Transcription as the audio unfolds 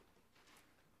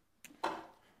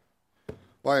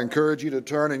I encourage you to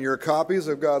turn in your copies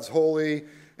of God's holy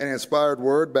and inspired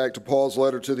word back to Paul's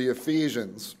letter to the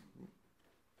Ephesians.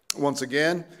 Once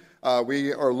again,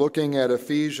 we are looking at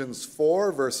Ephesians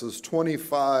 4, verses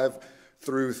 25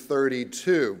 through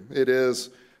 32. It is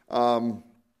a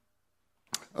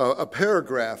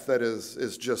paragraph that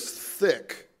is just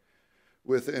thick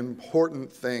with important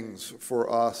things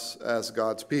for us as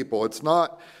God's people. It's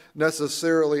not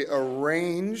necessarily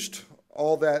arranged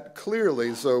all that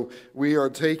clearly, so we are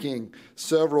taking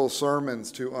several sermons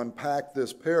to unpack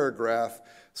this paragraph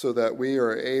so that we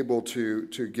are able to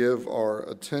give our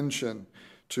attention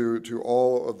to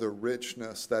all of the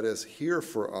richness that is here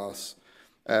for us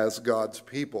as God's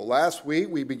people. Last week,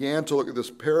 we began to look at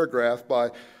this paragraph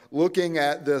by looking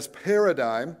at this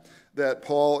paradigm that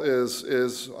Paul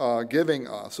is giving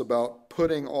us about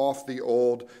putting off the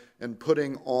old and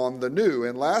putting on the new.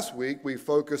 And last week, we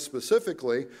focused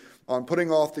specifically on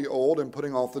putting off the old and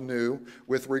putting off the new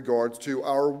with regards to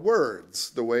our words,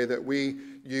 the way that we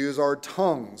use our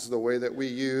tongues, the way that we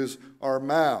use our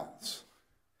mouths.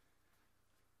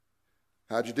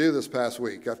 How'd you do this past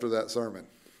week after that sermon?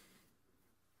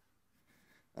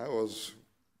 I was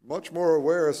much more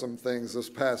aware of some things this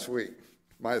past week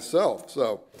myself.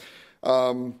 So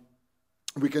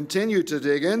we continue to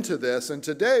dig into this, and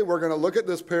today we're going to look at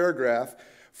this paragraph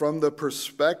from the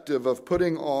perspective of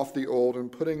putting off the old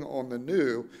and putting on the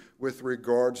new with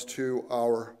regards to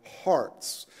our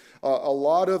hearts. A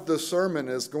lot of the sermon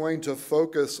is going to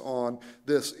focus on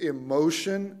this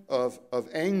emotion of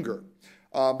anger.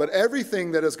 But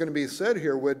everything that is going to be said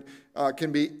here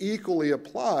can be equally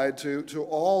applied to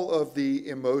all of the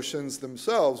emotions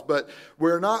themselves. But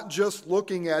we're not just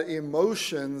looking at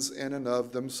emotions in and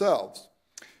of themselves.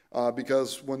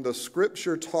 Because when the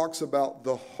scripture talks about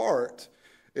the heart,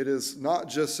 it is not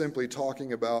just simply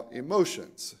talking about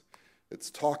emotions. It's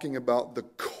talking about the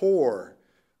core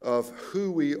of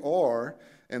who we are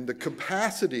and the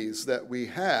capacities that we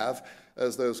have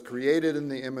as those created in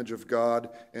the image of God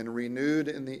and renewed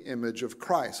in the image of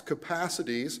Christ.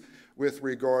 Capacities with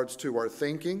regards to our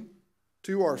thinking,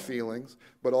 to our feelings,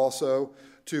 but also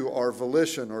to our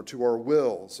volition or to our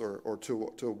wills or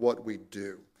to what we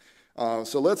do.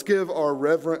 So let's give our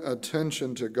reverent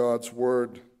attention to God's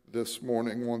word this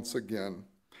morning once again.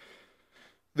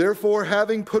 Therefore,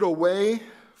 having put away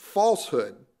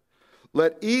falsehood,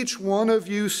 let each one of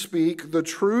you speak the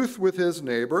truth with his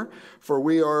neighbor, for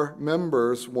we are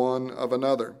members one of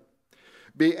another.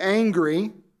 Be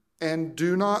angry and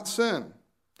do not sin.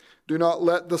 Do not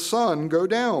let the sun go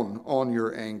down on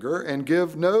your anger, and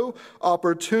give no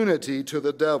opportunity to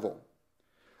the devil.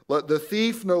 Let the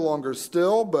thief no longer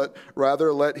steal, but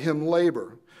rather let him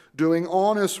labor, doing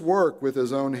honest work with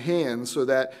his own hands, so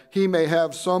that he may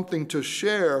have something to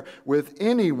share with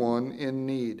anyone in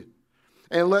need.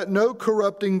 And let no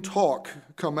corrupting talk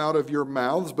come out of your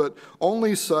mouths, but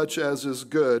only such as is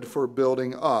good for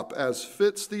building up, as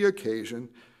fits the occasion,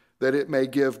 that it may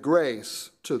give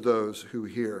grace to those who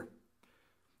hear.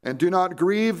 And do not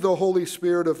grieve the Holy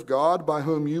Spirit of God, by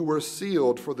whom you were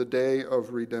sealed for the day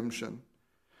of redemption.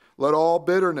 Let all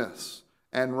bitterness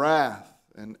and wrath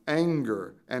and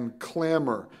anger and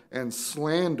clamor and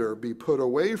slander be put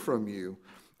away from you,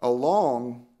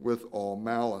 along with all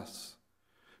malice.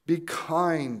 Be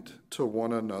kind to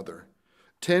one another,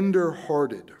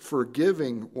 tender-hearted,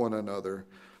 forgiving one another,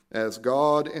 as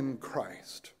God in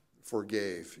Christ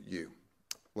forgave you.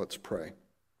 Let's pray.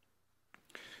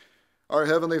 Our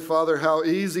Heavenly Father, how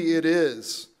easy it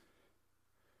is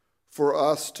for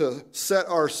us to set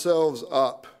ourselves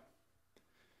up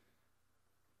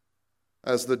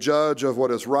as the judge of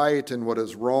what is right and what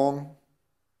is wrong,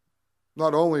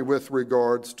 not only with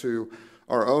regards to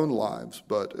our own lives,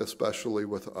 but especially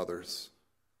with others.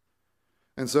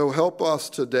 And so help us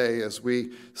today as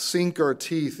we sink our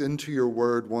teeth into your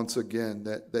word once again,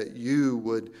 that you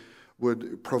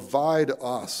would provide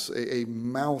us a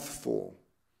mouthful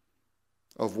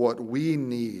of what we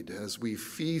need as we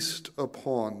feast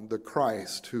upon the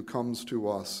Christ who comes to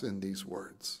us in these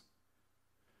words.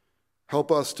 Help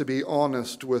us to be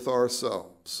honest with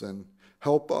ourselves, and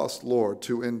help us, Lord,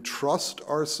 to entrust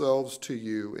ourselves to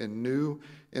you in new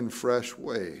and fresh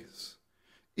ways,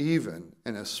 even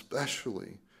and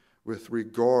especially with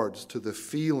regards to the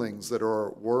feelings that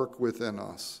are at work within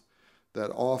us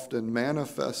that often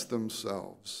manifest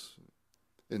themselves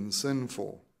in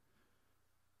sinful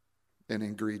and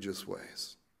egregious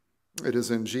ways. It is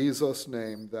in Jesus'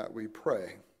 name that we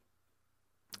pray.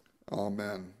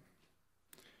 Amen.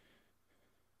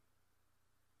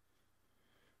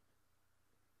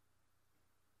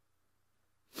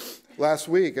 Last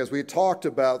week, as we talked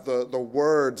about the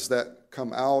words that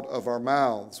come out of our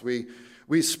mouths, we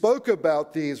We spoke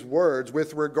about these words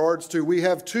with regards to, we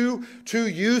have two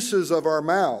uses of our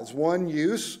mouths. One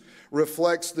use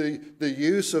reflects the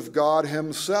use of God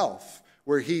himself,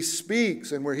 where he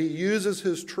speaks and where he uses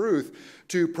his truth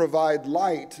to provide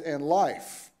light and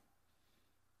life.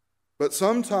 But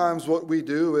sometimes what we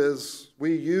do is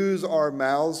we use our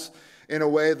mouths in a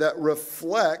way that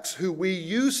reflects who we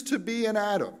used to be in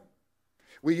Adam.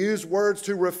 We use words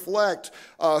to reflect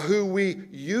who we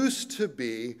used to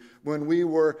be when we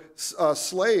were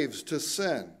slaves to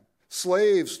sin,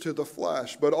 slaves to the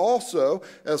flesh, but also,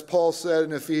 as Paul said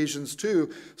in Ephesians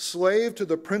 2, slave to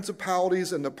the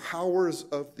principalities and the powers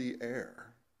of the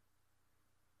air.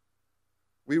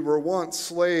 We were once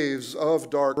slaves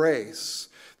of dark grace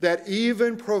that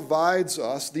even provides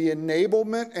us the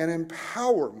enablement and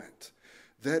empowerment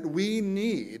that we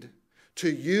need to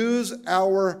use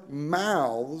our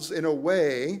mouths in a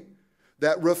way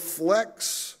that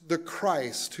reflects the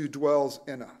Christ who dwells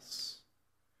in us.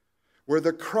 Where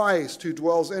the Christ who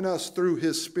dwells in us through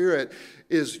his Spirit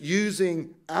is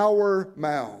using our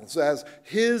mouths as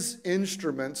his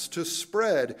instruments to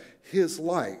spread his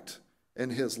light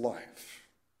and his life.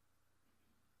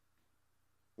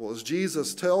 Well, as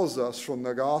Jesus tells us from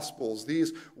the Gospels,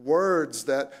 these words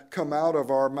that come out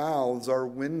of our mouths are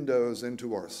windows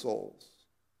into our souls.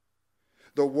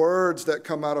 The words that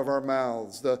come out of our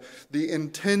mouths, the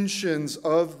intentions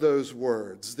of those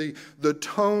words, the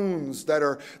tones that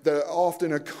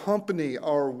often accompany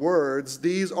our words,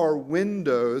 these are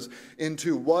windows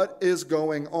into what is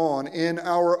going on in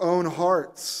our own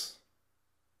hearts.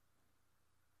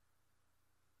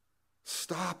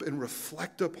 Stop and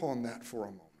reflect upon that for a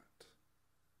moment.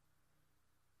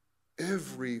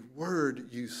 Every word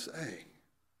you say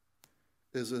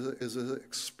is an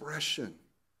expression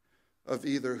of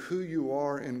either who you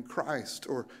are in Christ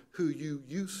or who you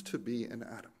used to be in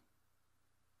Adam.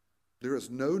 There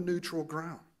is no neutral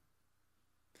ground.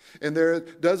 And there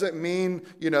doesn't mean,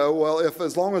 if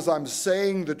as long as I'm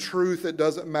saying the truth, it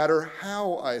doesn't matter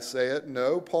how I say it.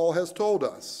 No, Paul has told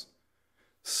us,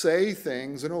 say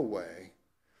things in a way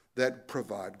that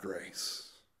provide grace,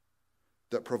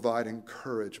 that provide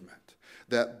encouragement,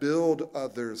 that build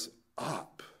others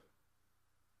up.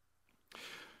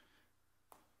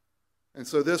 And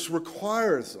so this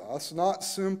requires us not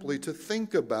simply to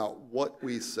think about what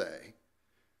we say,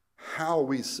 how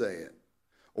we say it,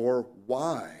 or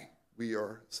why we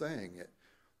are saying it.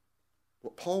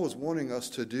 What Paul is wanting us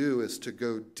to do is to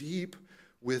go deep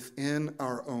within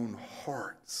our own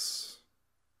hearts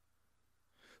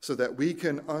so that we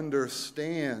can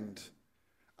understand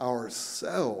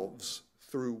ourselves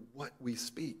through what we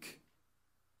speak.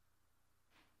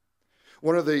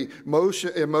 One of the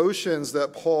emotions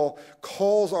that Paul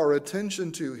calls our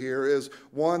attention to here is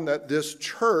one that this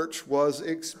church was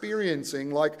experiencing.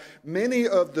 Like many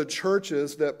of the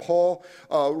churches that Paul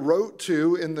wrote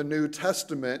to in the New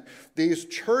Testament, these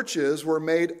churches were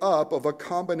made up of a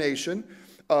combination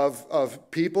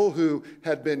of people who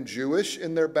had been Jewish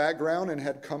in their background and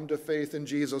had come to faith in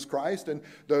Jesus Christ, and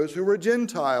those who were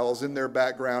Gentiles in their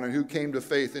background and who came to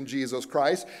faith in Jesus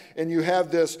Christ. And you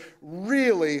have this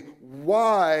really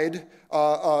wide,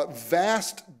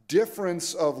 vast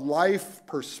difference of life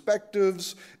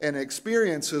perspectives and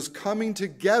experiences coming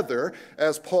together,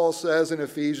 as Paul says in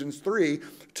Ephesians 3,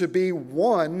 to be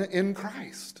one in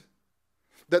Christ.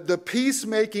 That the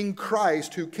peacemaking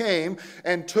Christ who came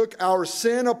and took our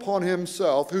sin upon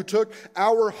himself, who took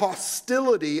our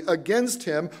hostility against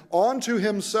him onto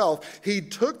himself, he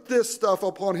took this stuff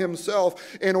upon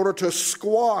himself in order to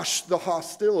squash the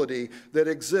hostility that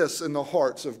exists in the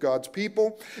hearts of God's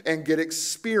people and get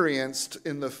experienced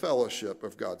in the fellowship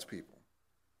of God's people.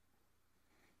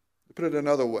 To put it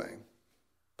another way,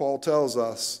 Paul tells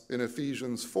us in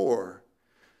Ephesians 4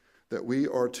 that we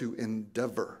are to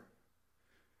endeavor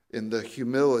in the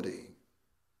humility,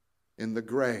 in the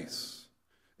grace,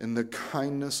 in the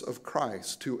kindness of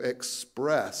Christ, to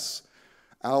express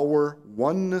our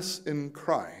oneness in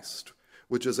Christ,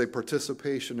 which is a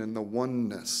participation in the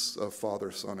oneness of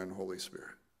Father, Son, and Holy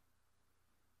Spirit.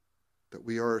 That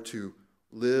we are to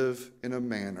live in a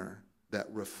manner that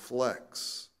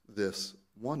reflects this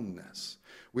oneness.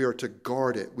 We are to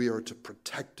guard it. We are to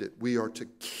protect it. We are to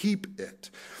keep it.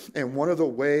 And one of the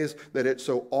ways that it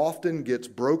so often gets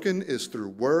broken is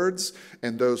through words,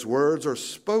 and those words are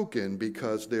spoken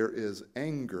because there is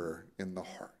anger in the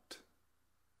heart.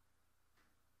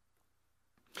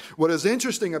 What is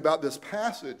interesting about this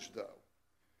passage, though,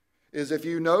 is if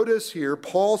you notice here,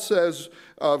 Paul says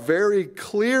very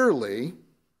clearly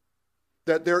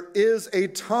that there is a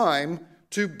time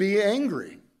to be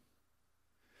angry.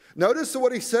 Notice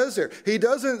what he says there. He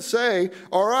doesn't say,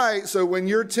 all right, so when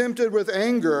you're tempted with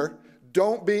anger,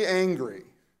 don't be angry.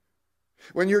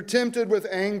 When you're tempted with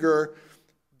anger,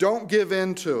 don't give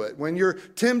in to it. When you're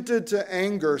tempted to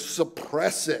anger,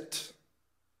 suppress it.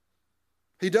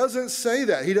 He doesn't say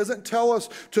that. He doesn't tell us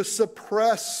to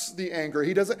suppress the anger.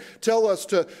 He doesn't tell us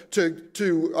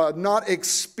to not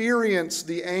experience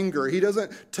the anger. He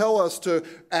doesn't tell us to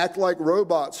act like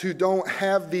robots who don't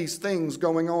have these things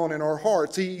going on in our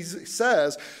hearts. He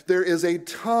says there is a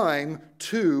time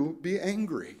to be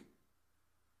angry.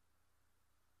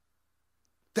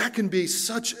 That can be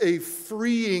such a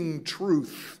freeing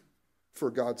truth for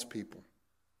God's people.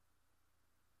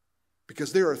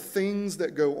 Because there are things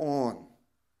that go on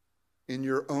in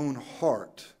your own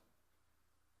heart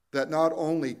that not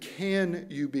only can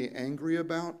you be angry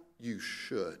about, you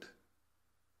should.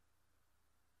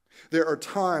 There are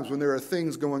times when there are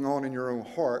things going on in your own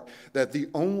heart that the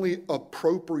only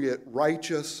appropriate,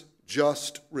 righteous,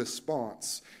 just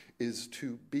response is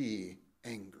to be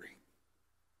angry.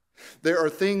 There are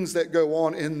things that go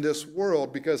on in this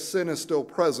world because sin is still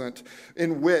present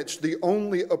in which the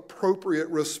only appropriate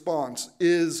response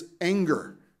is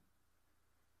anger.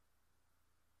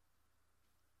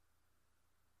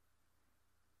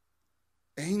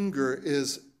 Anger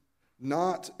is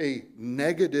not a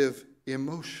negative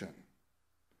emotion.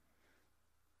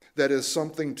 That is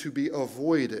something to be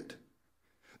avoided.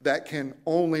 That can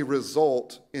only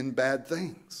result in bad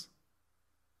things.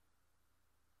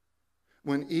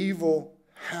 When evil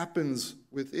happens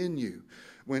within you,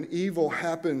 when evil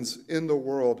happens in the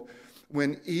world,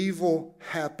 when evil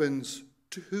happens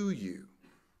to you,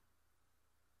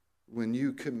 when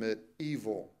you commit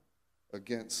evil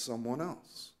against someone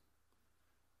else,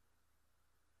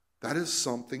 that is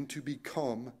something to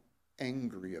become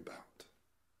angry about.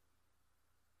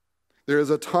 There is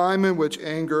a time in which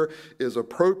anger is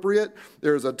appropriate.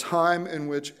 There is a time in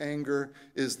which anger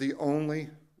is the only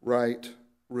right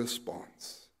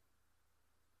response.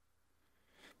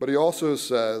 But he also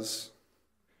says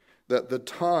that the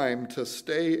time to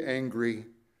stay angry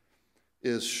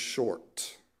is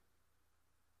short.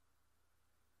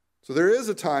 So there is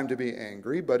a time to be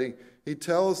angry, but he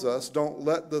tells us, don't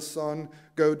let the sun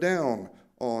go down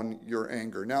on your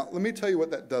anger. Now, let me tell you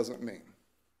what that doesn't mean.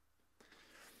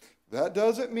 That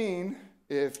doesn't mean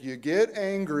if you get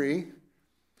angry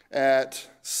at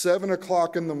 7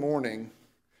 o'clock in the morning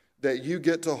that you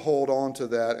get to hold on to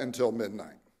that until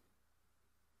midnight.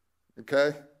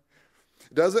 Okay?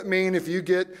 It doesn't mean if you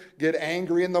get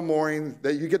angry in the morning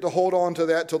that you get to hold on to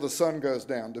that till the sun goes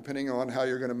down, depending on how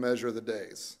you're going to measure the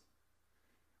days.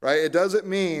 Right? It doesn't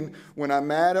mean when I'm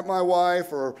mad at my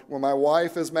wife or when my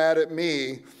wife is mad at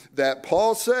me that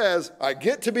Paul says I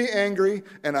get to be angry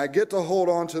and I get to hold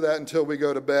on to that until we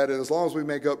go to bed. And as long as we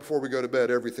make up before we go to bed,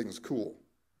 everything's cool.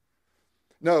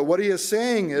 No, what he is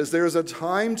saying is there's a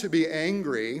time to be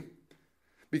angry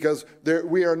because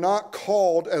we are not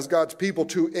called as God's people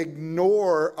to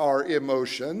ignore our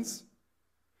emotions.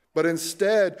 But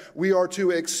instead, we are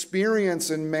to experience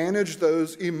and manage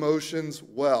those emotions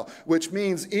well, which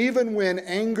means even when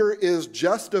anger is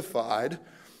justified,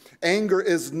 anger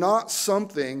is not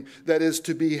something that is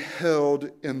to be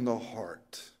held in the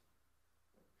heart.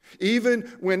 Even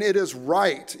when it is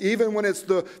right, even when it's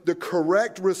the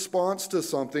correct response to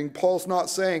something, Paul's not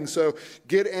saying, so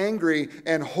get angry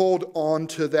and hold on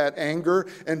to that anger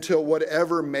until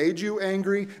whatever made you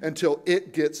angry, until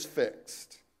it gets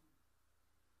fixed.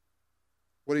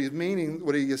 What he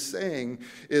is saying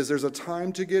is there's a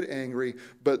time to get angry,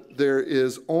 but there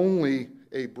is only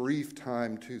a brief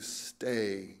time to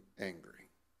stay angry.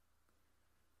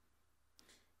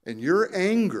 And your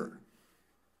anger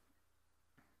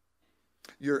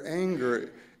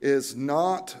is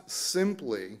not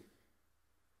simply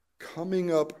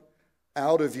coming up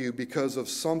out of you because of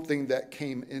something that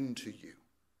came into you,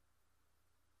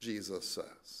 Jesus says.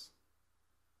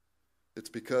 It's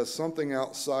because something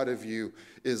outside of you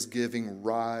is giving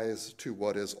rise to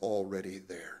what is already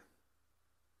there.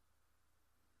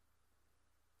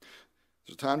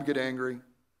 There's a time to get angry,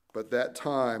 but that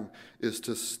time is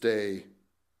to stay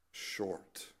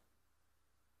short.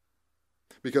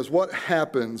 Because what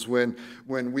happens when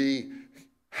we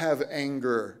have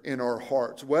anger in our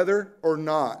hearts, whether or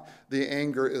not the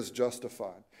anger is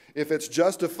justified? If it's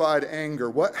justified anger,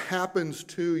 what happens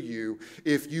to you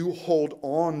if you hold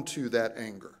on to that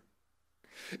anger?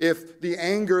 If the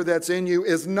anger that's in you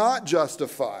is not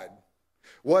justified,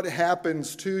 what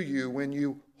happens to you when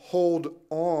you hold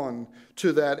on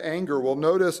to that anger? Well,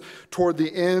 notice toward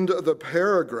the end of the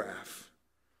paragraph,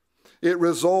 it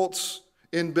results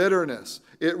in bitterness.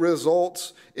 It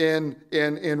results in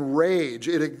rage.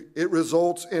 It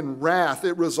results in wrath.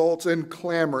 It results in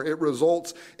clamor. It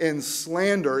results in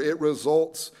slander. It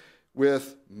results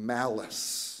with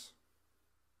malice.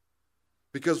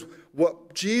 Because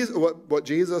what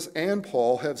Jesus and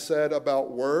Paul have said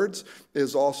about words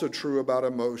is also true about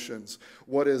emotions.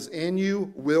 What is in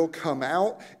you will come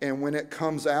out, and when it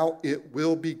comes out, it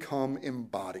will become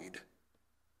embodied.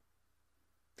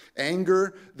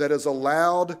 Anger that is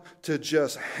allowed to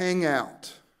just hang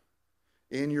out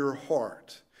in your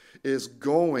heart is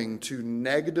going to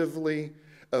negatively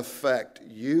affect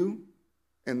you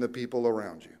and the people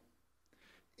around you,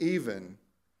 even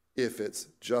if it's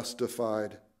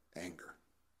justified anger.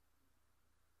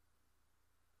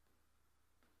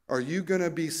 Are you going to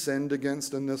be sinned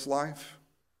against in this life?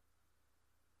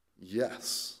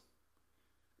 Yes.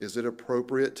 Is it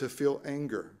appropriate to feel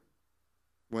anger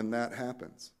when that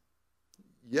happens?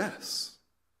 Yes.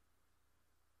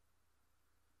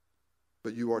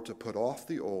 But you are to put off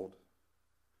the old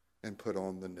and put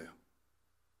on the new.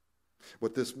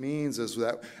 What this means is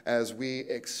that as we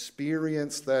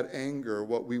experience that anger,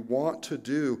 what we want to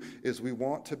do is we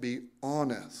want to be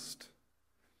honest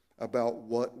about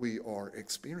what we are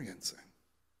experiencing.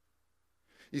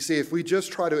 You see, if we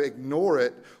just try to ignore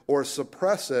it or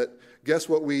suppress it, guess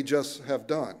what we just have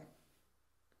done?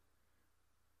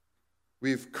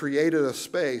 We've created a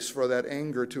space for that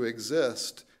anger to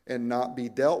exist and not be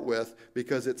dealt with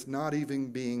because it's not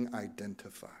even being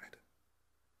identified.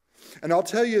 And I'll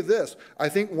tell you this, I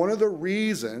think one of the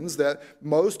reasons that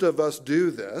most of us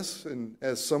do this, and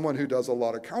as someone who does a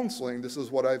lot of counseling, this is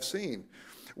what I've seen.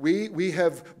 We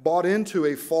have bought into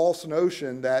a false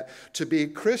notion that to be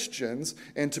Christians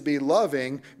and to be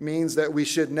loving means that we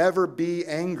should never be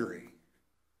angry.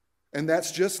 And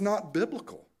that's just not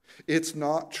biblical. It's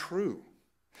not true.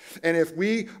 And if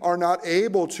we are not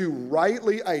able to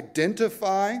rightly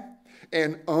identify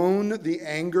and own the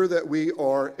anger that we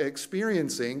are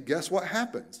experiencing, guess what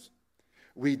happens?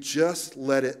 We just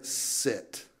let it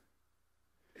sit.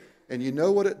 And you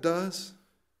know what it does?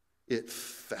 It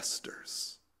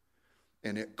festers,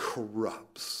 and it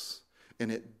corrupts,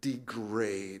 and it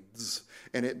degrades,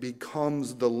 and it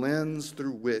becomes the lens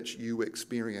through which you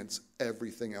experience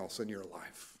everything else in your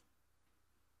life.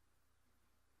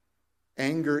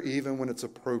 Anger, even when it's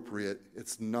appropriate,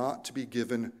 it's not to be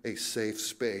given a safe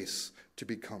space to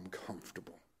become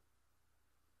comfortable.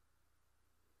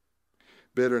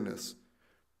 Bitterness,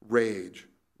 rage,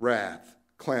 wrath,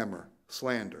 clamor,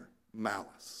 slander,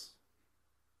 malice.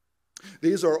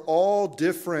 These are all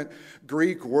different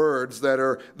Greek words that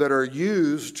are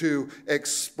used to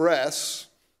express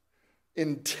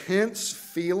intense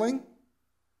feeling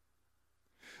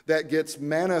that gets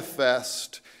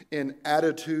manifest in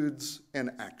attitudes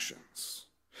and actions.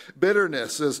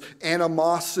 Bitterness is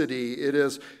animosity. It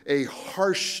is a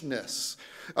harshness.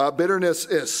 Bitterness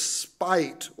is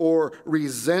spite or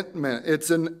resentment. It's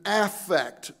an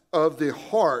affect of the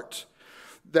heart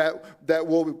that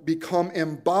will become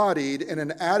embodied in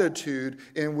an attitude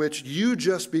in which you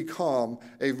just become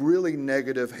a really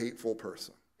negative, hateful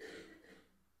person.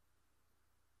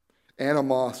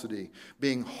 Animosity,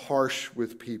 being harsh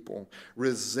with people,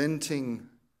 resenting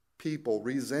people,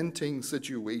 resenting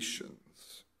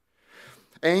situations.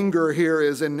 Anger here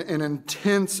is an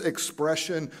intense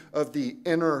expression of the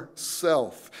inner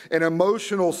self, an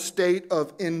emotional state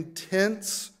of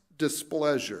intense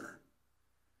displeasure,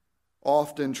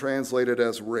 often translated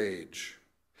as rage.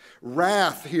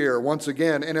 Wrath here, once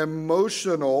again, an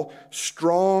emotional,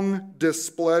 strong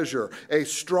displeasure, a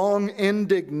strong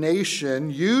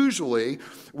indignation, usually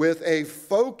with a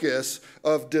focus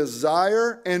of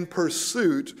desire and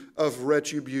pursuit of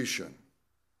retribution.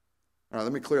 All right,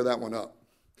 let me clear that one up.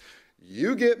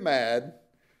 You get mad,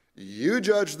 you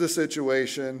judge the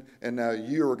situation, and now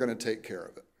you are going to take care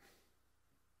of it.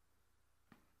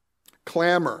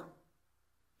 Clamor,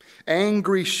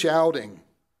 angry shouting,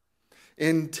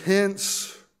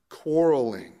 intense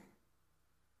quarreling.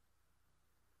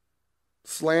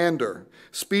 Slander,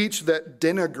 speech that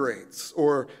denigrates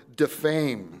or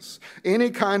defames.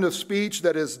 Any kind of speech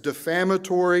that is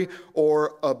defamatory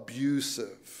or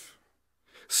abusive.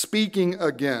 Speaking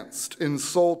against,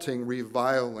 insulting,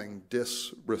 reviling,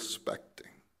 disrespecting.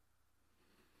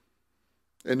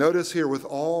 And notice here, with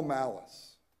all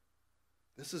malice,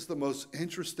 this is the most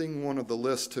interesting one of the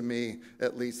list to me,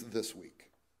 at least this week.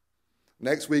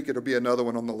 Next week, it'll be another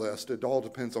one on the list. It all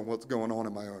depends on what's going on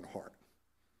in my own heart.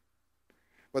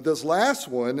 But this last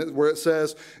one, where it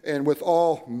says, and with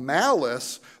all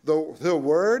malice, the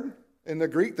word in the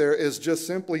Greek there is just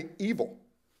simply evil.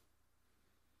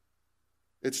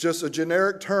 It's just a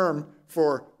generic term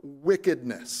for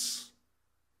wickedness.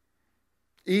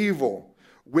 Evil,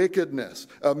 wickedness,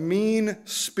 a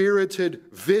mean-spirited,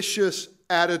 vicious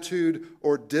attitude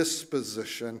or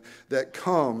disposition that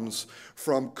comes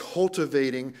from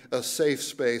cultivating a safe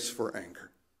space for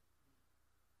anger.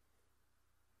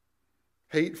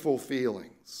 Hateful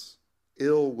feelings,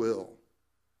 ill will,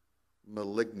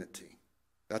 malignity.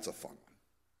 That's a fun one.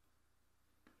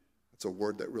 It's a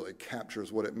word that really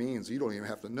captures what it means. You don't even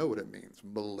have to know what it means.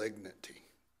 Malignity.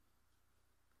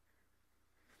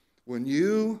 When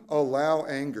you allow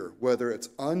anger, whether it's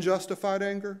unjustified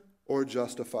anger or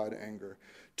justified anger,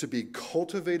 to be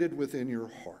cultivated within your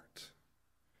heart,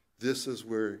 this is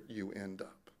where you end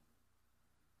up.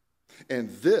 And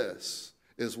this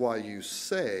is why you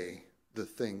say the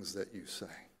things that you say.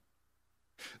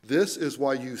 This is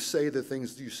why you say the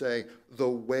things you say the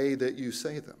way that you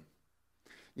say them.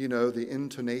 You know, the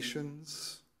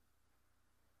intonations,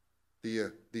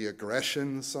 the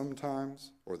aggression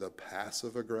sometimes, or the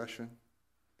passive aggression.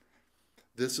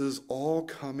 This is all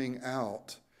coming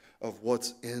out of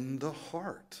what's in the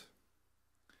heart.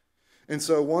 And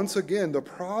so once again, the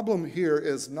problem here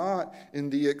is not in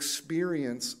the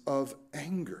experience of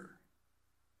anger,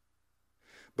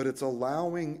 but it's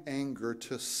allowing anger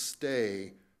to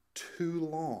stay too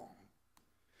long.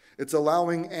 It's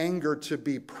allowing anger to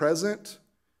be present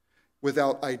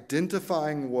without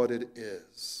identifying what it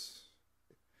is.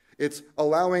 It's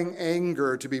allowing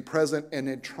anger to be present and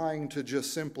then trying to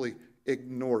just simply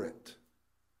ignore it.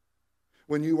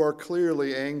 When you are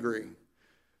clearly angry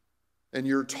and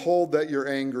you're told that you're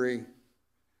angry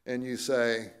and you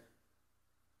say,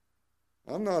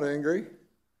 I'm not angry.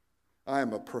 I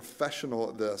am a professional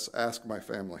at this. Ask my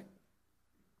family.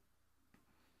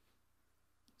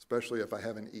 Especially if I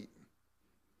haven't eaten.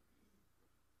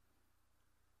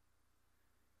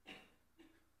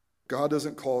 God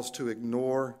doesn't call us to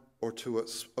ignore or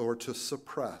to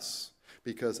suppress,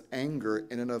 because anger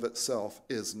in and of itself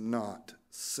is not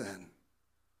sin.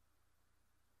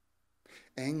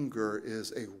 Anger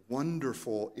is a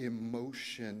wonderful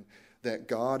emotion that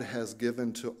God has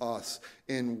given to us,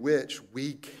 in which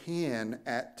we can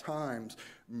at times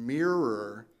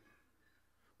mirror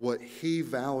what He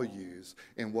values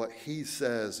and what He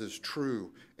says is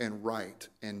true and right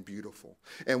and beautiful.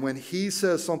 And when He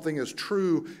says something is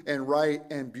true and right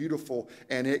and beautiful,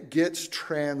 and it gets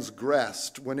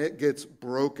transgressed, when it gets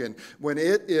broken, when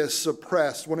it is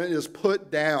suppressed, when it is put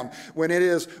down,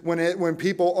 when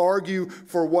people argue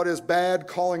for what is bad,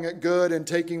 calling it good, and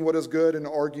taking what is good and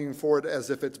arguing for it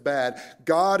as if it's bad,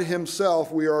 God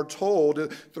Himself, we are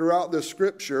told throughout the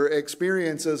Scripture,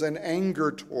 experiences an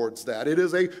anger towards that. It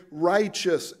is a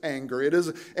righteous anger. It is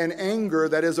an anger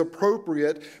that is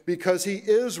appropriate because He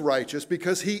is righteous,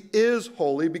 because He is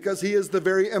holy, because He is the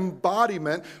very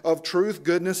embodiment of truth,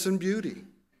 goodness, and beauty.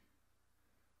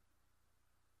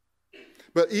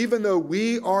 But even though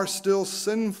we are still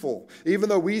sinful, even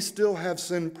though we still have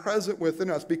sin present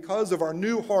within us because of our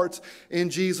new hearts in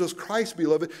Jesus Christ,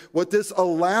 beloved, what this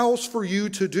allows for you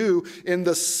to do in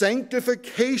the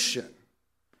sanctification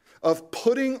of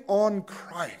putting on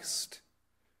Christ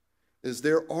is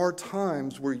there are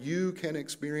times where you can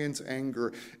experience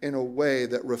anger in a way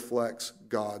that reflects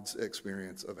God's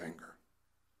experience of anger.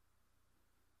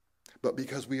 But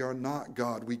because we are not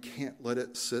God, we can't let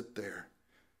it sit there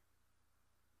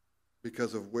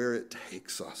because of where it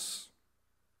takes us.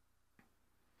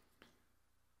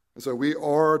 And so we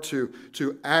are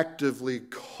to actively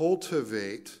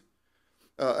cultivate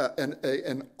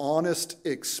an honest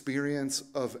experience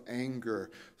of anger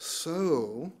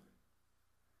so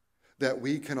that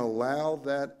we can allow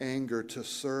that anger to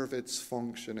serve its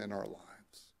function in our lives.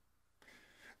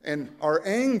 And our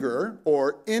anger,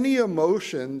 or any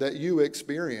emotion that you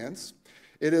experience,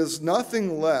 it is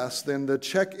nothing less than the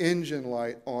check engine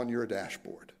light on your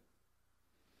dashboard.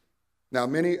 Now,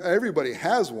 everybody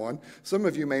has one. Some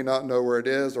of you may not know where it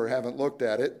is or haven't looked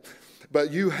at it, but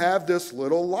you have this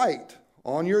little light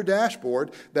on your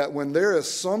dashboard that when there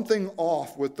is something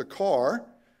off with the car,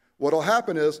 what will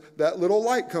happen is that little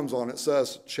light comes on. It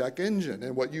says check engine.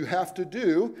 And what you have to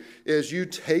do is you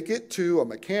take it to a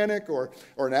mechanic, or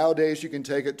nowadays you can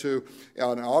take it to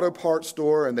an auto parts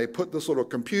store, and they put this little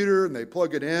computer and they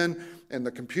plug it in, and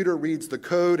the computer reads the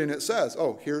code and it says,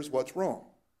 oh, here's what's wrong.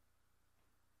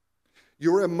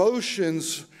 Your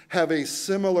emotions have a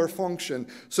similar function,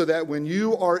 so that when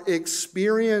you are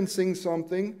experiencing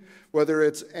something, whether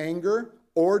it's anger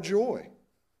or joy,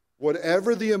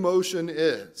 whatever the emotion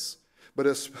is, but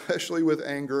especially with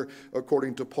anger,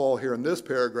 according to Paul here in this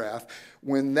paragraph,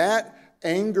 when that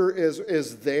anger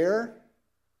is there,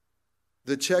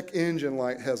 The check engine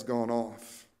light has gone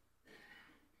off.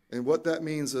 And what that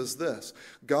means is this: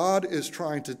 God is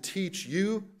trying to teach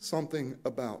you something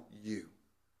about you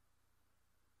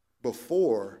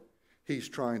before he's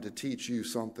trying to teach you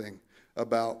something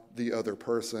about the other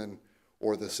person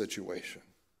or the situation.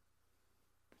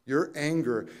 Your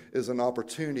anger is an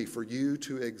opportunity for you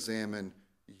to examine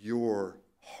your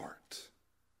heart.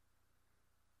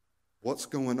 What's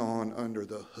going on under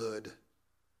the hood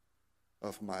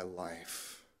of my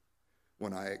life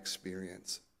when I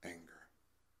experience anger?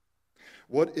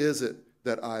 What is it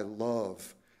that I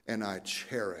love and I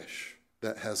cherish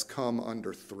that has come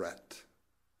under threat?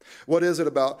 What is it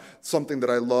about something that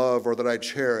I love or that I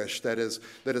cherish that is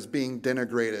being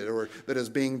denigrated or that is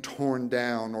being torn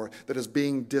down or that is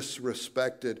being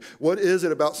disrespected? What is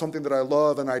it about something that I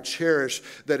love and I cherish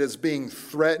that is being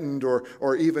threatened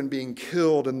or even being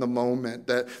killed in the moment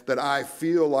that I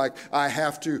feel like I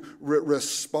have to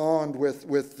respond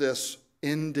with this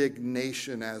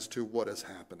indignation as to what is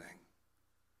happening?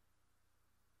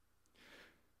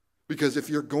 Because if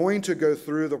you're going to go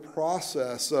through the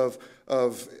process of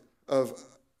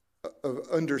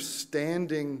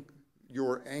understanding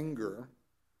your anger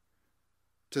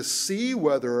to see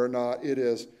whether or not it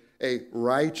is a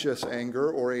righteous anger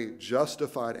or a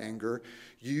justified anger,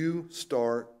 you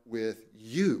start with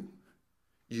you.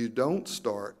 You don't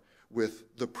start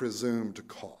with the presumed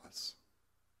cause,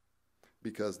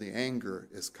 because the anger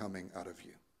is coming out of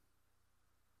you.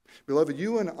 Beloved,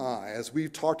 you and I, as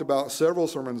we've talked about several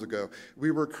sermons ago,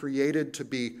 we were created to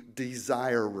be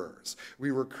desirers.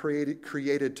 We were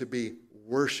created to be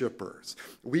worshipers.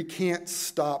 We can't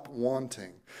stop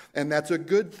wanting. And that's a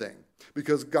good thing,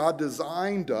 because God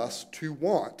designed us to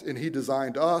want, and he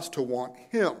designed us to want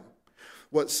him.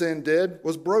 What sin did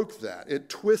was broke that. It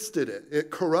twisted it.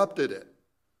 It corrupted it.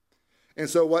 And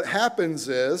so what happens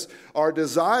is our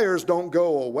desires don't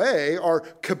go away. Our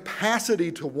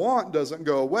capacity to want doesn't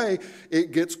go away.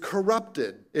 It gets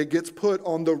corrupted. It gets put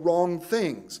on the wrong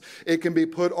things. It can be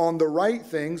put on the right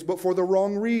things, but for the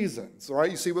wrong reasons. All right,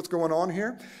 you see what's going on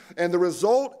here? And the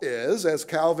result is, as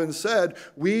Calvin said,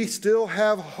 we still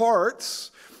have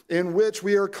hearts in which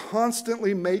we are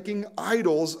constantly making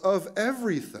idols of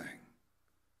everything.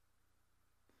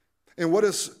 And what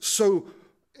is so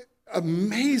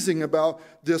amazing about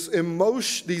these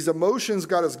emotions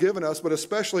God has given us, but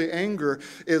especially anger,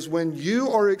 is when you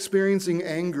are experiencing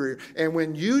anger and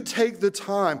when you take the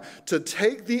time to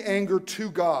take the anger to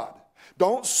God.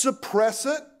 Don't suppress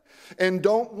it and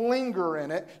don't linger in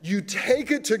it. You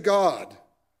take it to God,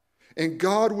 and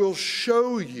God will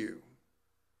show you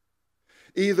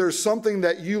either something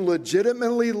that you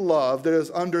legitimately love that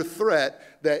is under threat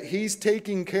that he's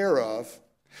taking care of,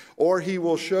 or he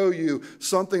will show you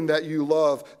something that you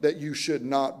love that you should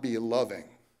not be loving.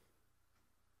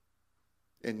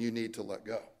 And you need to let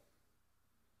go.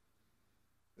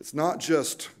 It's not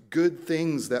just good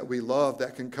things that we love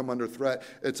that can come under threat.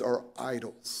 It's our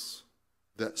idols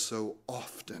that so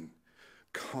often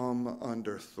come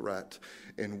under threat.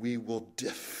 And we will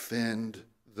defend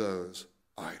those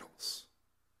idols.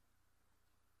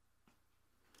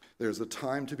 There's a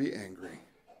time to be angry.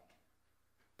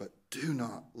 But do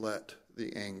not let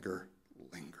the anger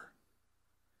linger.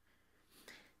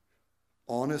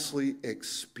 Honestly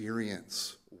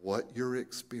experience what you're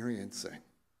experiencing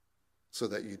so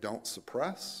that you don't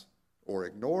suppress or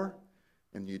ignore,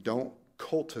 and you don't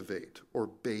cultivate or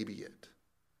baby it.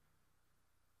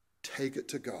 Take it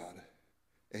to God,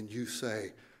 and you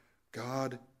say,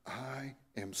 God, I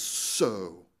am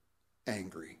so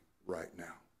angry right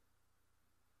now.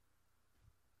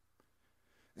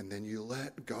 And then you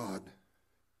let God,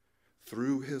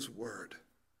 through his word,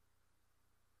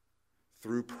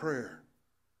 through prayer,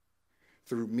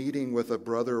 through meeting with a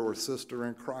brother or sister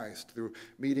in Christ, through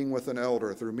meeting with an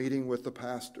elder, through meeting with the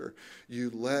pastor, you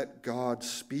let God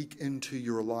speak into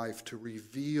your life to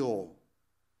reveal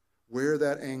where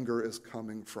that anger is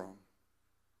coming from,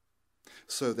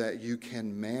 so that you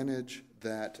can manage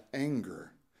that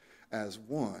anger as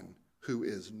one who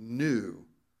is new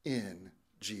in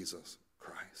Jesus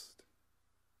Christ.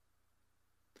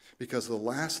 Because the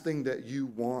last thing that you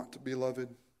want, beloved,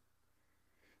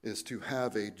 is to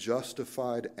have a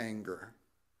justified anger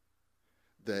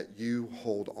that you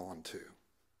hold on to.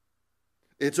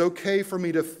 It's okay for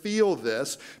me to feel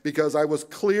this because I was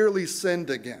clearly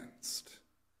sinned against.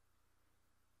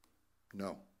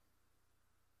 No.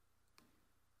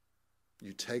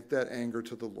 You take that anger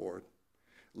to the Lord.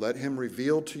 Let him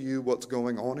reveal to you what's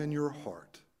going on in your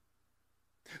heart,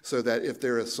 so that if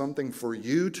there is something for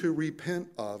you to repent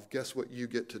of, guess what you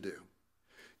get to do?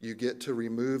 You get to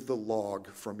remove the log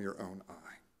from your own eye.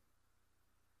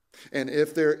 And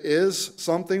if there is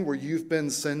something where you've been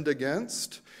sinned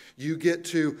against, you get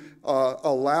to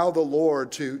allow the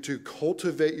Lord to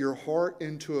cultivate your heart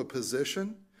into a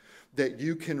position that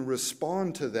you can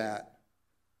respond to that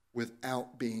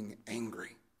without being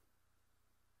angry.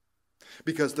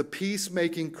 Because the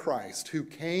peacemaking Christ who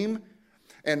came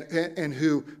and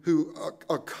who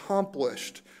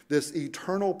accomplished this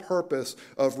eternal purpose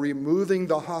of removing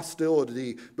the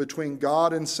hostility between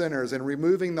God and sinners and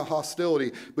removing the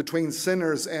hostility between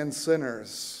sinners and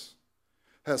sinners,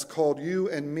 has called you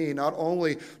and me not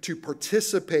only to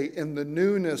participate in the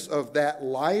newness of that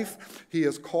life, he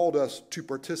has called us to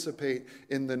participate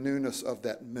in the newness of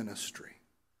that ministry.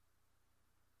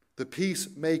 The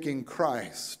peacemaking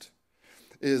Christ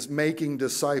is making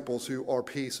disciples who are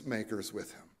peacemakers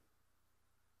with him.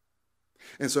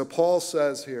 And so Paul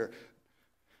says here,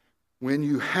 when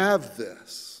you have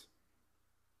this,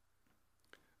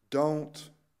 don't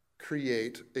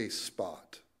create a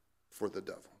spot for the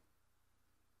devil.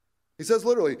 He says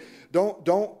literally,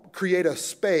 don't create a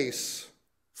space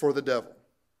for the devil.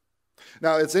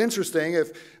 Now, it's interesting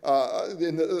if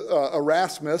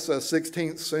Erasmus, a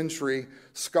 16th century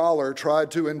scholar, tried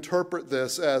to interpret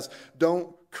this as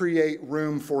don't create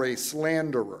room for a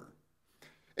slanderer.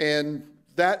 And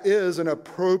that is an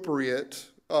appropriate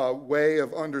way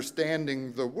of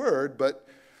understanding the word, but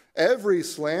every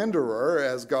slanderer,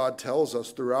 as God tells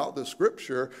us throughout the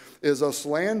scripture, is a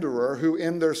slanderer who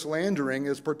in their slandering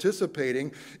is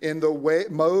participating in the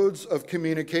modes of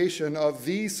communication of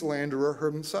the slanderer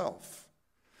himself.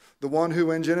 The one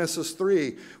who in Genesis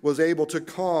 3 was able to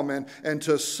come and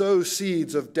to sow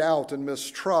seeds of doubt and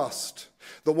mistrust.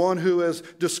 The one who is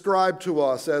described to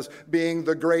us as being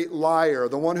the great liar.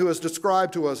 The one who is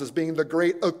described to us as being the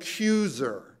great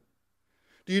accuser.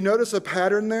 Do you notice a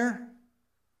pattern there?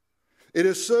 It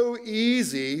is so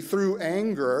easy through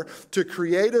anger to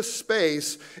create a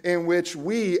space in which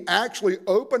we actually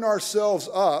open ourselves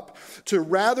up to,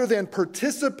 rather than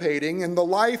participating in the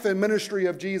life and ministry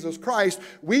of Jesus Christ,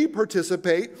 we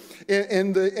participate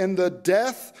in the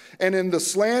death and in the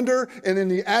slander and in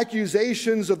the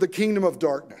accusations of the kingdom of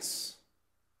darkness.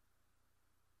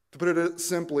 To put it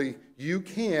simply, you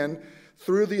can,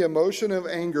 through the emotion of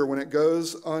anger, when it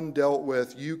goes undealt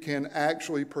with, you can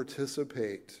actually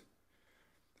participate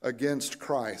against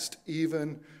Christ,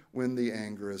 even when the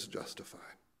anger is justified.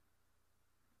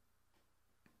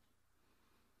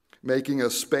 Making a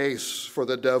space for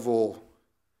the devil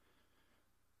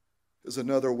is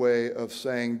another way of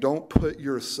saying, don't put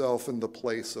yourself in the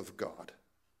place of God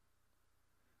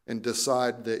and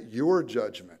decide that your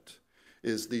judgment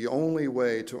is the only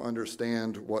way to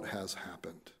understand what has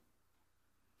happened.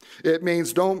 It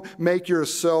means don't put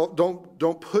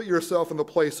yourself in the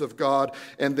place of God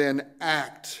and then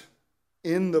act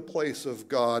in the place of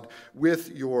God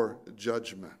with your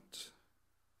judgment.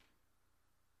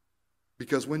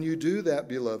 Because when you do that,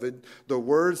 beloved, the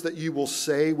words that you will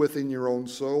say within your own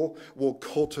soul will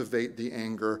cultivate the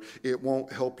anger. It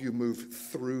won't help you move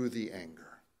through the anger.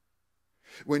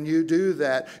 When you do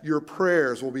that, your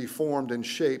prayers will be formed and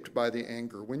shaped by the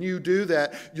anger. When you do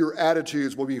that, your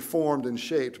attitudes will be formed and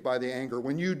shaped by the anger.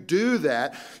 When you do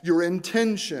that, your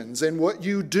intentions and what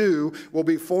you do will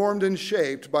be formed and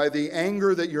shaped by the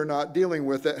anger that you're not dealing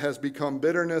with that has become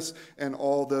bitterness and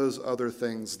all those other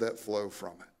things that flow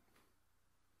from it.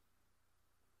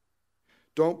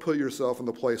 Don't put yourself in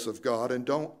the place of God and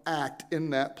don't act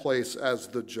in that place as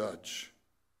the judge.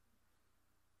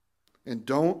 And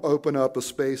don't open up a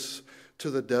space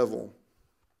to the devil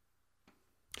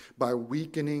by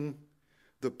weakening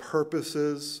the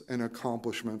purposes and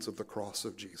accomplishments of the cross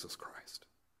of Jesus Christ.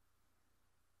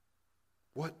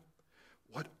 What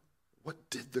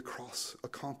did the cross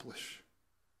accomplish?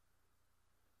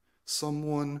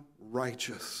 Someone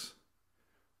righteous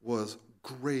was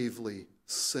gravely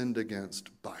sinned against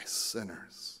by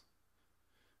sinners.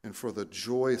 And for the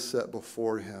joy set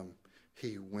before him,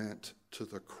 he went to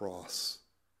the cross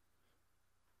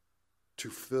to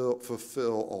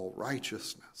fulfill all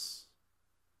righteousness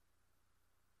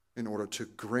in order to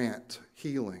grant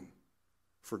healing,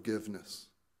 forgiveness,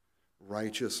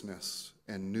 righteousness,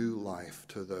 and new life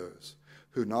to those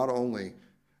who not only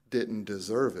didn't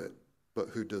deserve it, but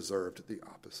who deserved the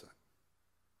opposite.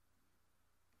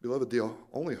 Beloved, the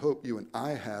only hope you and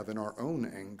I have in our own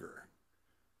anger,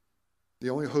 the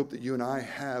only hope that you and I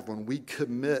have when we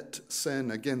commit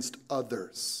sin against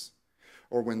others,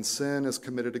 or when sin is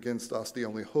committed against us, the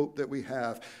only hope that we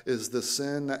have is the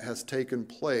sin that has taken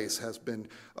place has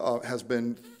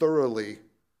been thoroughly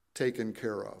taken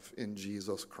care of in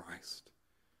Jesus Christ.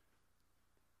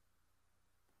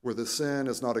 Where the sin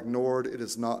is not ignored, it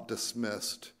is not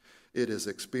dismissed. It is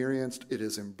experienced, it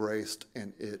is embraced,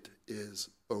 and it is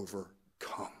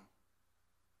overcome.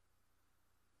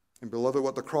 And beloved,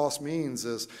 what the cross means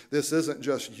is this isn't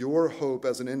just your hope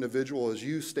as an individual as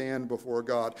you stand before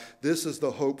God. This is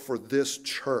the hope for this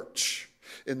church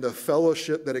in the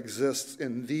fellowship that exists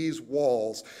in these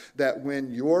walls, that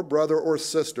when your brother or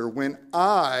sister, when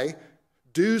I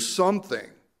do something,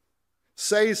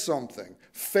 say something,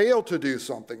 fail to do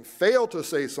something, fail to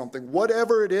say something,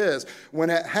 whatever it is, when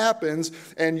it happens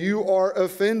and you are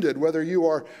offended, whether you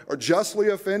are justly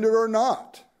offended or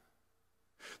not,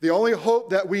 the only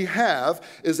hope that we have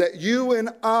is that you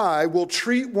and I will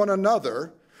treat one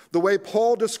another the way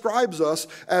Paul describes us,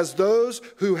 as those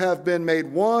who have been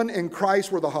made one in Christ,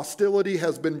 where the hostility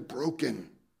has been broken.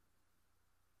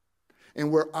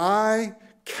 And where I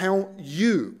count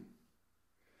you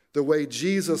the way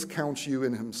Jesus counts you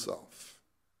in himself.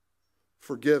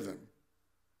 Forgiven,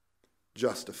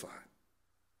 justified.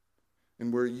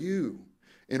 And where you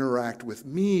interact with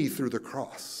me through the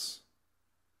cross.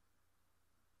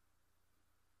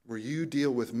 Where you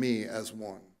deal with me as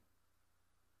one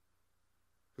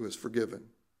who is forgiven,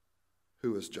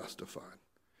 who is justified.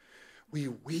 We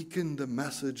weaken the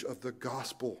message of the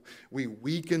gospel. We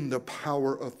weaken the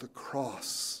power of the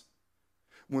cross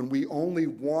when we only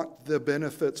want the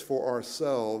benefits for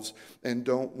ourselves and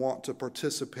don't want to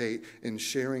participate in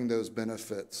sharing those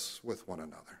benefits with one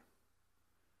another.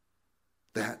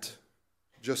 That,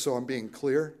 just so I'm being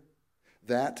clear,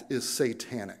 that is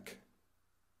satanic.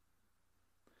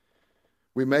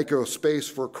 We make a space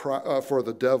for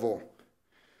the devil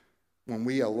when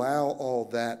we allow all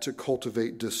that to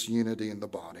cultivate disunity in the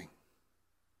body.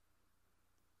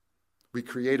 We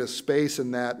create a space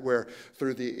in that where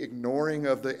through the ignoring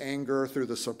of the anger, through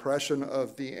the suppression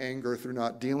of the anger, through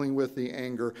not dealing with the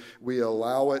anger, we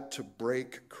allow it to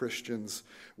break Christians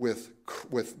with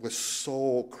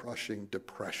soul-crushing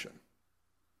depression.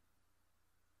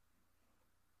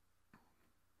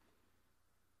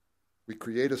 We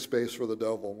create a space for the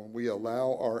devil when we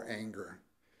allow our anger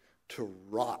to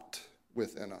rot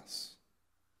within us,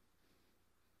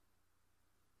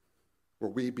 where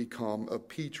we become a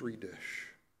petri dish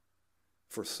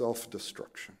for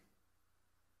self-destruction.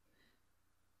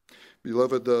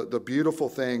 Beloved, the beautiful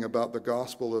thing about the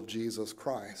gospel of Jesus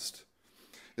Christ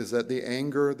is that the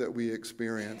anger that we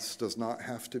experience does not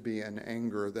have to be an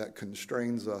anger that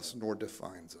constrains us nor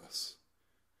defines us,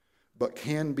 but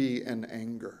can be an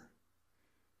anger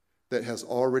that has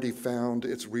already found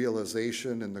its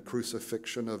realization in the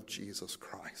crucifixion of Jesus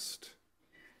Christ,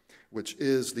 which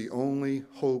is the only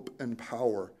hope and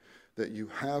power that you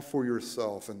have for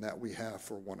yourself and that we have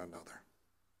for one another.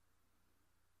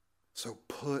 So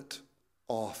put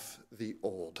off the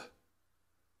old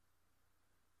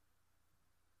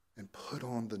and put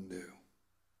on the new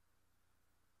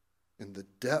in the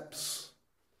depths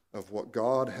of what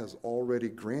God has already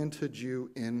granted you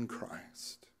in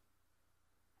Christ.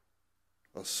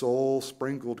 A soul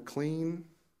sprinkled clean,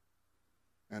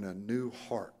 and a new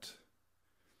heart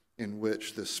in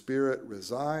which the Spirit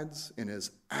resides and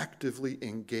is actively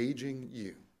engaging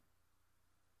you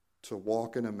to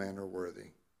walk in a manner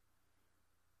worthy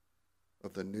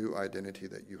of the new identity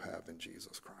that you have in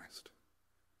Jesus Christ.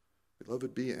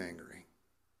 Beloved, be angry,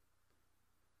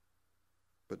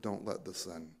 but don't let the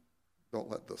sun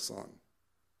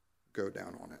go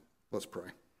down on it. Let's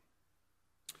pray.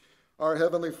 Our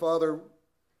Heavenly Father,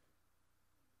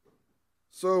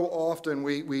 so often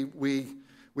we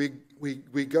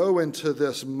go into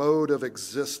this mode of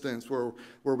existence where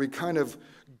we kind of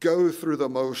go through the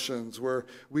motions, where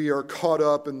we are caught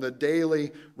up in the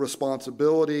daily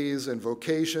responsibilities and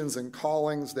vocations and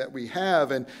callings that we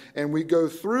have, and we go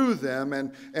through them,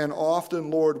 and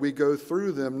often, Lord, we go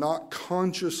through them not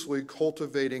consciously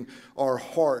cultivating our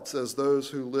hearts as those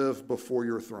who live before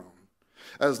your throne,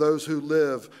 as those who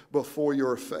live before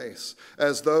your face,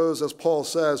 as those, as Paul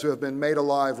says, who have been made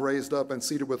alive, raised up, and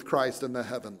seated with Christ in the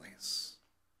heavenlies.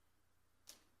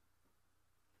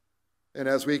 And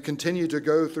as we continue to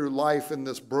go through life in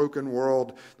this broken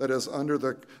world that is under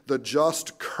the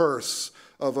just curse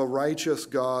of a righteous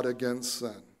God against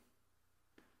sin,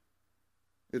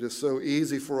 it is so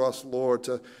easy for us, Lord,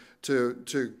 to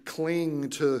cling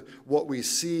to what we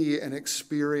see and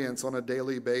experience on a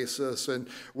daily basis, and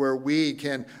where we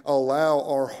can allow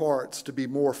our hearts to be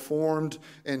more formed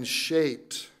and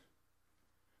shaped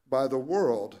by the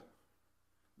world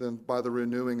than by the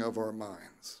renewing of our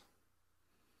minds.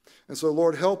 And so,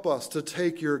 Lord, help us to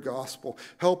take your gospel.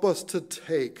 Help us to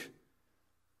take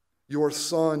your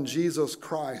Son, Jesus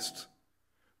Christ,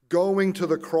 going to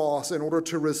the cross in order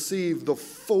to receive the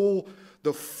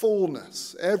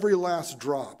fullness, every last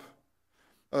drop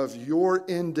of your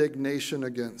indignation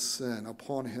against sin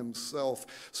upon himself,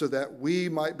 so that we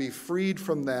might be freed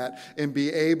from that and be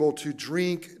able to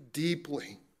drink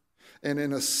deeply and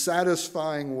in a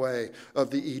satisfying way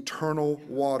of the eternal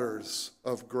waters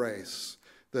of grace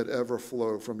that ever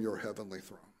flow from your heavenly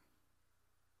throne.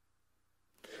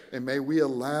 And may we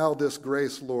allow this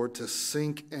grace, Lord, to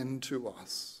sink into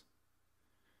us,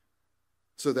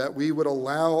 so that we would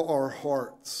allow our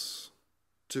hearts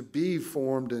to be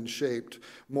formed and shaped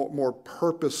more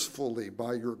purposefully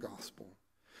by your gospel.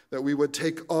 That we would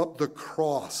take up the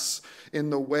cross in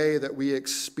the way that we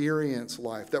experience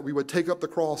life. That we would take up the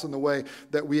cross in the way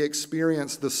that we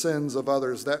experience the sins of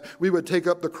others. That we would take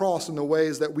up the cross in the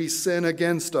ways that we sin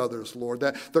against others, Lord.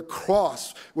 That the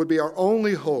cross would be our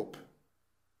only hope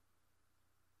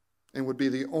and would be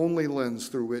the only lens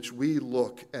through which we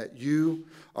look at you,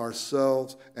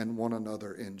 ourselves, and one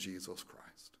another in Jesus Christ.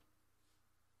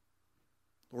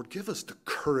 Lord, give us the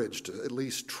courage to at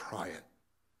least try it,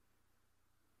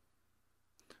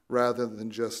 rather than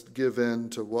just give in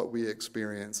to what we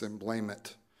experience and blame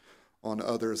it on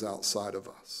others outside of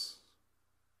us.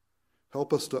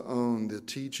 Help us to own the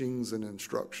teachings and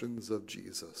instructions of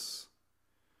Jesus,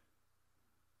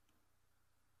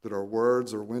 that our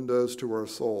words are windows to our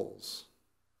souls,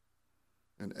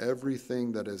 and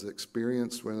everything that is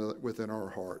experienced within our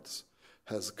hearts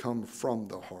has come from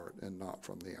the heart and not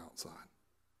from the outside.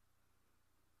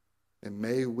 And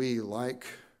may we, like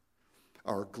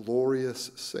our glorious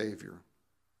Savior,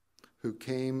 who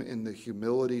came in the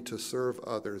humility to serve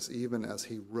others, even as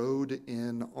he rode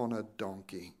in on a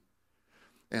donkey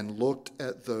and looked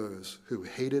at those who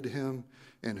hated him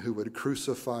and who would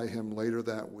crucify him later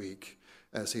that week,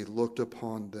 as he looked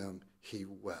upon them, he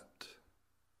wept.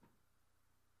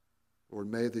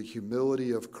 Lord, may the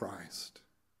humility of Christ,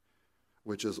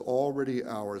 which is already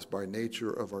ours by nature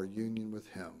of our union with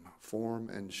him, form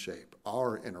and shape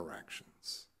our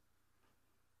interactions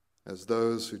as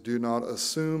those who do not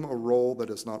assume a role that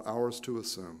is not ours to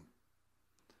assume,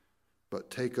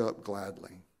 but take up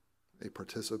gladly a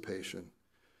participation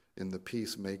in the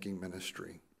peacemaking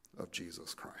ministry of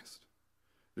Jesus Christ.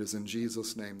 It is in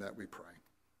Jesus' name that we pray.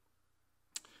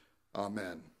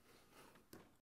 Amen.